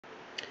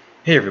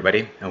Hey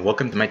everybody, and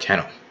welcome to my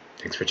channel.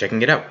 Thanks for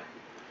checking it out.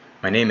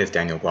 My name is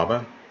Daniel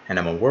Guaba, and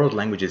I'm a world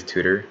languages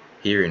tutor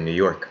here in New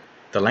York.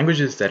 The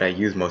languages that I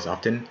use most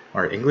often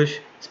are English,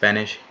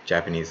 Spanish,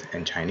 Japanese,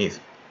 and Chinese.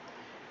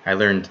 I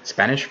learned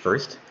Spanish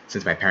first,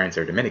 since my parents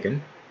are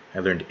Dominican. I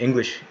learned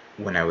English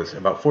when I was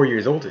about 4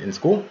 years old in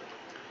school.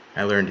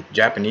 I learned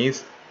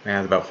Japanese when I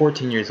was about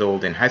 14 years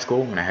old in high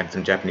school when I had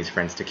some Japanese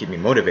friends to keep me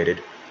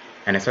motivated.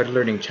 And I started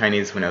learning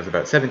Chinese when I was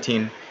about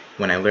 17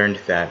 when I learned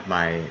that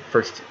my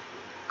first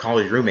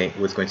college roommate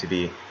was going to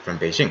be from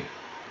Beijing.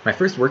 My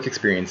first work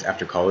experience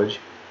after college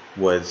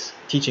was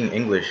teaching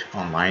English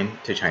online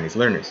to Chinese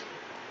learners.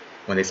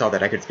 When they saw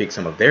that I could speak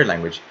some of their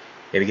language,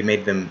 it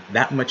made them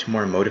that much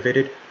more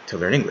motivated to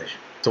learn English.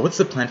 So what's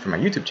the plan for my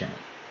YouTube channel?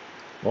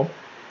 Well,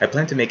 I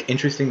plan to make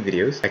interesting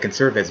videos that can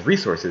serve as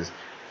resources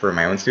for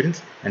my own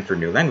students and for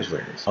new language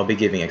learners. I'll be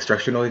giving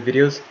instructional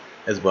videos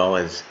as well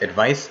as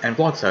advice and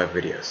vlog style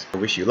videos. I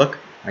wish you luck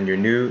on your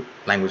new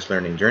language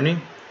learning journey,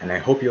 and I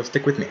hope you'll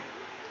stick with me.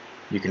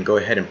 You can go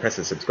ahead and press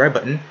the subscribe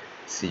button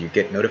so you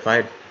get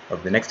notified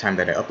of the next time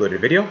that I upload a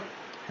video,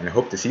 and I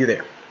hope to see you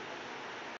there.